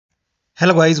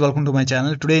Hello guys, welcome to my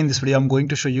channel. Today in this video I'm going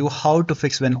to show you how to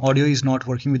fix when audio is not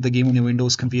working with the game on your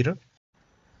Windows computer.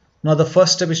 Now the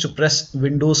first step is to press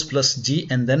Windows plus G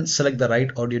and then select the right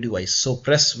audio device. So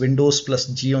press Windows plus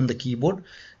G on the keyboard.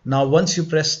 Now once you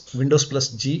press Windows plus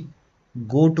G,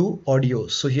 go to audio.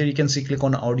 So here you can see click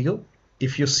on audio.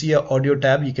 If you see an audio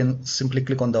tab, you can simply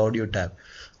click on the audio tab.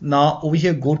 Now over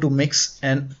here go to mix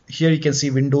and here you can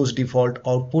see Windows default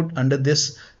output. Under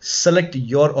this select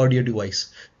your audio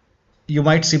device. You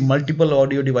might see multiple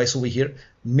audio device over here.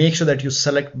 Make sure that you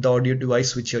select the audio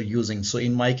device which you're using. So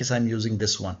in my case I'm using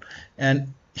this one,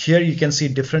 and here you can see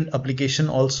different application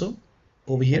also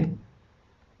over here.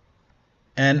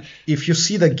 And if you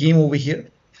see the game over here,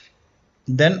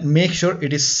 then make sure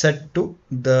it is set to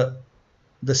the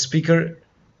speaker,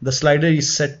 the slider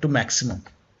is set to maximum.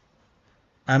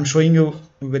 I'm showing you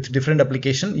with different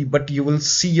application, but you will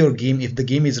see your game. If the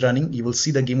game is running, you will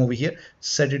see the game over here.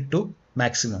 Set it to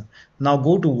maximum. Now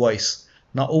go to voice.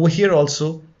 Now over here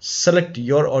also select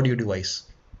your audio device.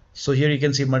 So here you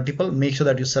can see multiple. Make sure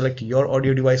that you select your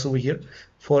audio device over here.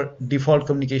 For default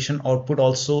communication output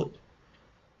also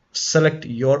select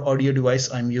your audio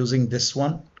device. I'm using this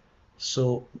one.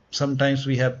 So sometimes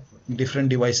we have different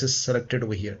devices selected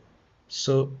over here.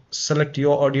 So select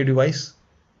your audio device.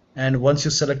 And once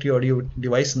you select your audio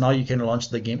device, now you can launch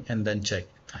the game and then check.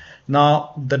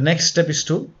 Now the next step is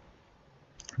to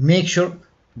make sure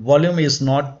volume is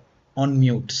not on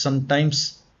mute.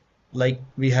 Sometimes like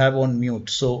we have on mute.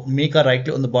 So make a right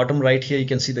click on the bottom right here. You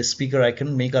can see the speaker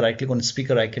icon. Make a right click on the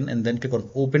speaker icon and then click on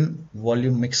open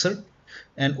volume mixer.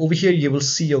 And over here you will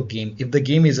see your game. If the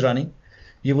game is running,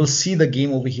 you will see the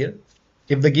game over here.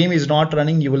 If the game is not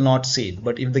running, you will not see it.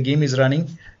 But if the game is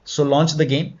running, so launch the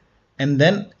game. And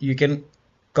then you can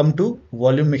come to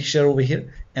volume mixture over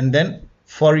here, and then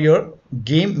for your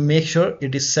game make sure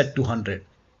it is set to 100.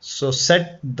 So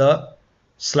set the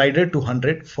slider to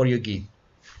 100 for your game.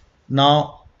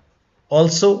 Now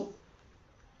also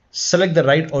select the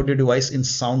right audio device in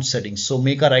sound settings. So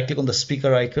make a right click on the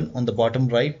speaker icon on the bottom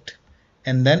right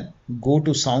and then go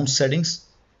to sound settings,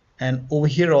 and over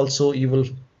here also you will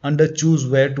under choose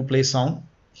where to play sound,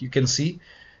 you can see.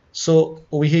 So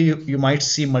over here you might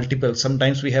see multiple.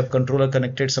 Sometimes we have controller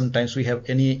connected, sometimes we have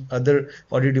any other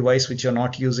audio device which you're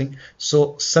not using.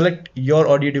 So select your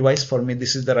audio device. For me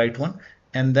this is the right one,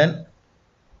 and then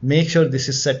make sure this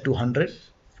is set to 100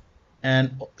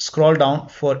 and scroll down.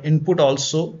 For input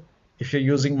also, if you're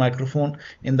using microphone,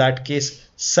 in that case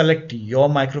select your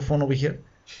microphone over here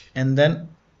and then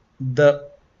the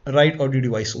right audio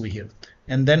device over here,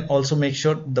 and then also make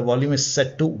sure the volume is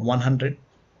set to 100.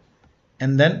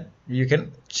 And then you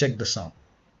can check the sound,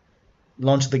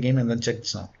 launch the game and then check the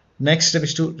sound. Next step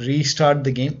is to restart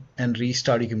the game and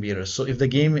restart your computer. So if the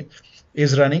game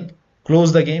is running,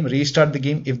 close the game, restart the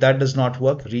game. If that does not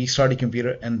work, restart your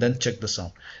computer and then check the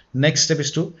sound. Next step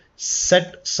is to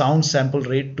set sound sample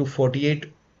rate to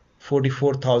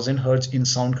 44,000 Hertz in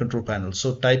sound control panel.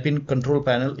 So type in control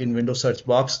panel in Windows search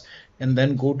box and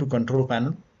then go to control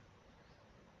panel.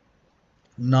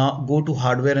 Now go to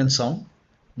hardware and sound.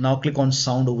 Now click on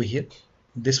sound over here.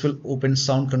 This will open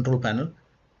sound control panel.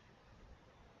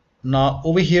 Now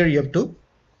over here you have to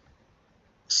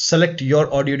select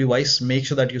your audio device. Make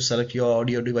sure that you select your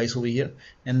audio device over here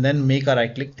and then make a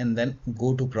right click and then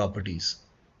go to properties.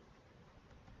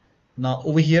 Now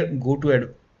over here go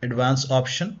to advanced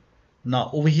option.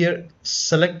 Now over here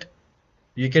select,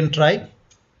 you can try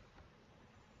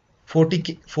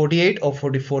 48 or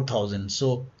 44,000.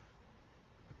 So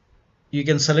you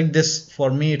can select this.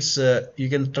 For me it's you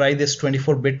can try this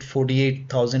 24-bit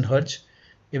 48,000 Hertz.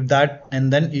 If that,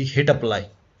 and then you hit apply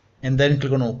and then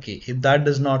click on OK. If that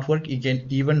does not work, you can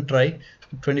even try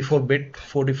 24-bit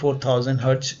 44,000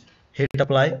 Hertz. Hit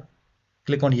apply,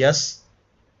 click on yes,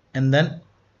 and then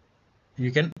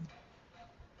you can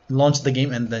launch the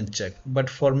game and then check. But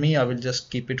for me I will just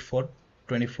keep it for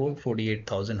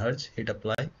 48,000 Hertz. Hit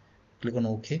apply, click on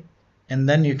OK, and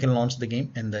then you can launch the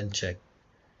game and then check.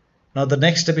 Now the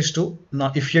next step is to,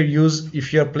 now if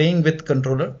you're playing with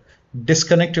controller,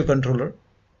 disconnect your controller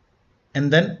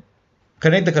and then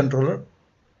connect the controller,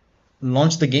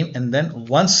 launch the game, and then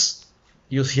once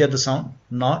you hear the sound,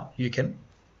 now you can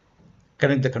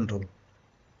connect the controller.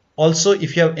 Also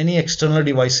if you have any external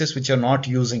devices which you're not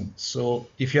using, so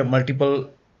if you have multiple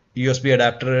USB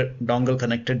adapter dongle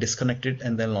connected, disconnect it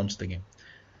and then launch the game.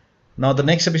 Now the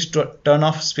next step is to turn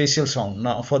off spatial sound.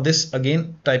 Now for this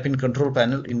again type in control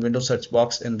panel in Windows search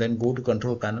box and then go to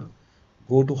control panel,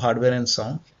 go to hardware and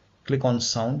sound, click on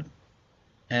sound,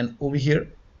 and over here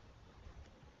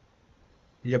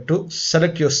you have to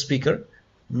select your speaker.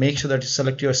 Make sure that you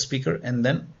select your speaker and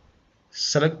then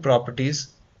select properties,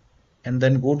 and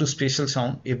then go to spatial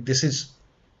sound. If this is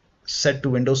set to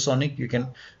Windows Sonic, you can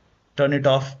turn it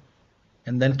off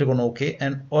and then click on OK,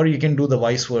 and or you can do the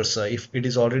vice versa. If it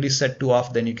is already set to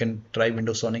off, then you can try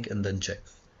Windows Sonic and then check.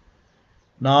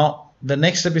 Now the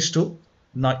next step is to,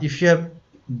 now if you have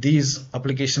these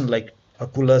applications like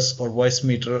Oculus or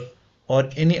voicemeeter or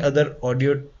any other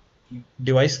audio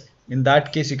device, in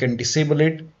that case you can disable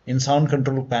it in sound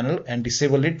control panel and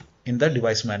disable it in the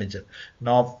device manager.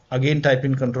 Now again type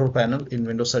in control panel in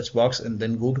Windows search box and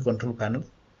then go to control panel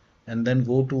and then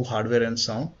go to hardware and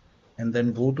sound and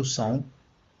then go to sound.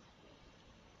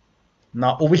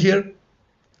 Now over here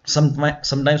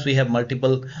sometimes we have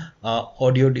multiple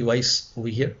audio device over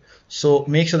here, so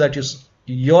make sure that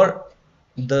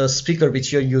the speaker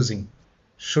which you're using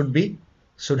should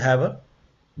have a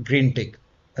green tick.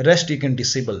 Rest you can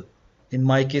disable. In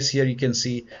my case here you can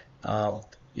see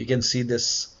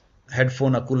this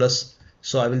headphone Oculus,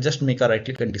 so I will just make a right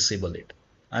click and disable it.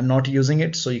 I'm not using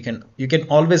it, so you can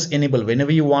always enable.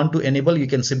 Whenever you want to enable, you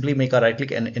can simply make a right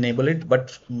click and enable it,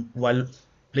 but while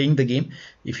playing the game,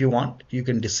 if you want, you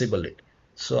can disable it.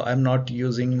 So I'm not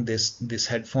using this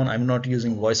headphone, I'm not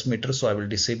using voicemeeter, so I will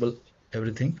disable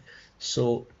everything.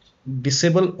 So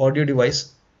disable audio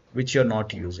device which you're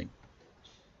not using.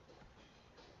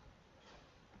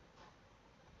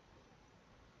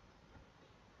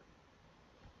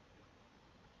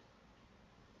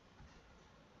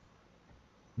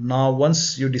 Now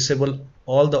once you disable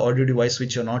all the audio device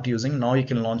which you're not using, now you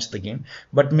can launch the game,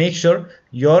 but make sure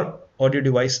your audio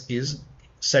device is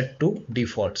set to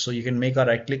default. So you can make a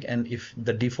right click, and if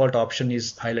the default option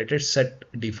is highlighted, set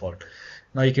default.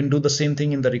 Now you can do the same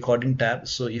thing in the recording tab.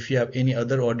 So if you have any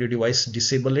other audio device,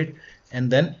 disable it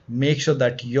and then make sure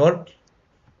that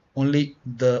only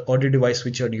the audio device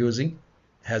which you're using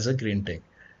has a green tick.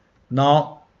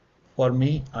 Now for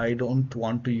me, I don't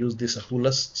want to use this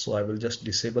Oculus, so I will just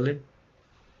disable it.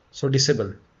 So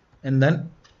disable, and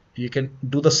then you can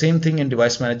do the same thing in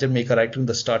device manager. Make a right click in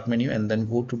the start menu and then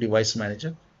go to device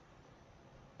manager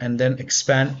and then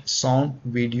expand sound,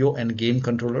 video and game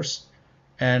controllers,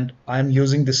 and I'm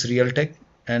using this Realtek,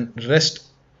 and rest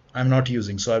I'm not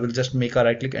using, so I will just make a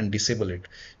right click and disable it.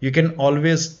 You can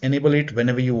always enable it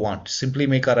whenever you want. Simply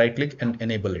make a right click and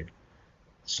enable it.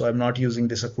 So I'm not using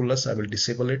this Oculus, I will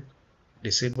disable it.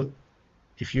 Disable.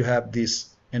 If you have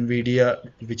this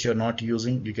NVIDIA which you're not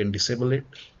using, you can disable it,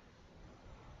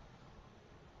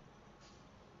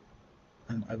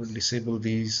 and I will disable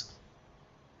these.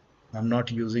 I'm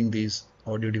not using these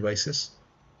audio devices.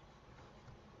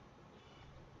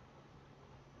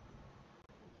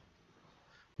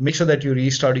 Make sure that you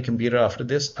restart your computer after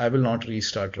this. I will not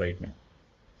restart right now.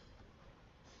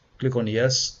 Click on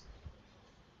yes.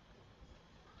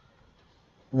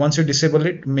 Once you disable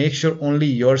it, make sure only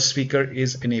your speaker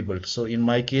is enabled. So in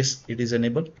my case, it is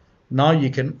enabled. Now you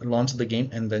can launch the game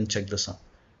and then check the sound.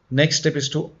 Next step is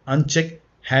to uncheck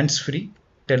hands-free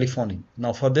telephony.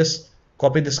 Now for this,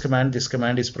 copy this command. This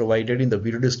command is provided in the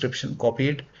video description. Copy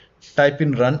it, type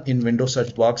in run in Windows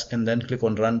search box and then click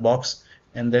on run box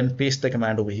and then paste the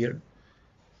command over here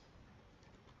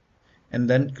and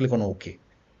then click on OK.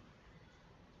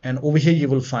 And over here you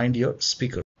will find your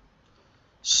speaker.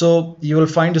 So you will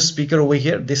find a speaker over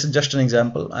here. This is just an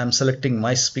example. I'm selecting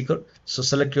my speaker. So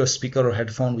select your speaker or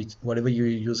headphone, whatever you're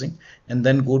using, and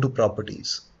then go to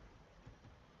properties.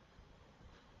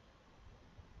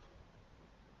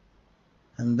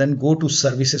 And then go to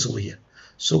services over here.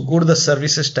 So go to the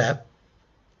services tab.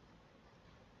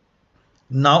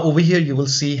 Now over here you will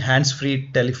see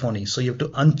hands-free telephony. So you have to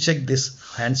uncheck this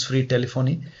hands-free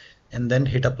telephony and then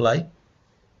hit apply.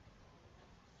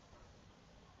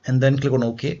 And then click on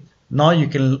OK. Now you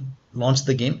can launch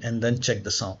the game and then check the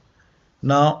sound.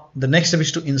 Now the next step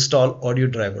is to install audio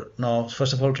driver. Now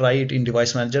first of all, try it in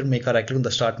device manager. Make a right click on the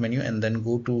start menu and then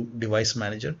go to device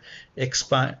manager.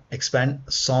 Expand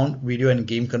sound, video and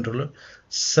game controller.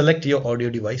 Select your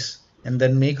audio device and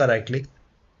then make a right click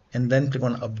and then click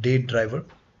on update driver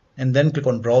and then click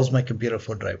on browse my computer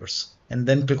for drivers and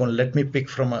then click on let me pick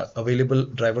from available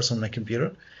drivers on my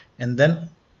computer. And then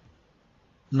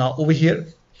now over here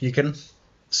you can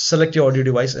select your audio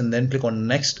device and then click on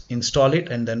next, install it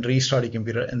and then restart your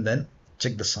computer and then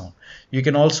check the sound. You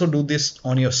can also do this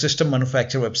on your system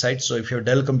manufacturer website. So if you have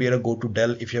Dell computer, go to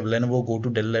Dell. If you have Lenovo, go to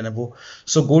Dell Lenovo.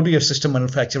 So go to your system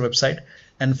manufacturer website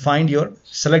and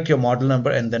select your model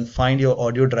number and then find your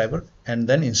audio driver and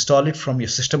then install it from your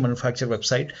system manufacturer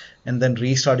website and then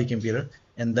restart your computer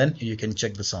and then you can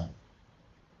check the sound.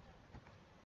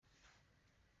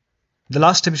 The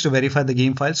last step is to verify the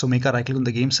game file. So make a right click on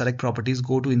the game, select properties,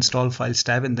 go to install files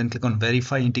tab and then click on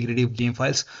verify integrity of game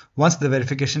files. Once the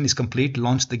verification is complete,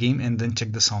 launch the game and then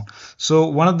check the sound. So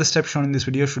one of the steps shown in this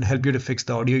video should help you to fix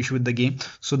the audio issue with the game.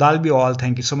 So that'll be all.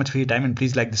 Thank you so much for your time and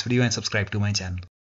please like this video and subscribe to my channel.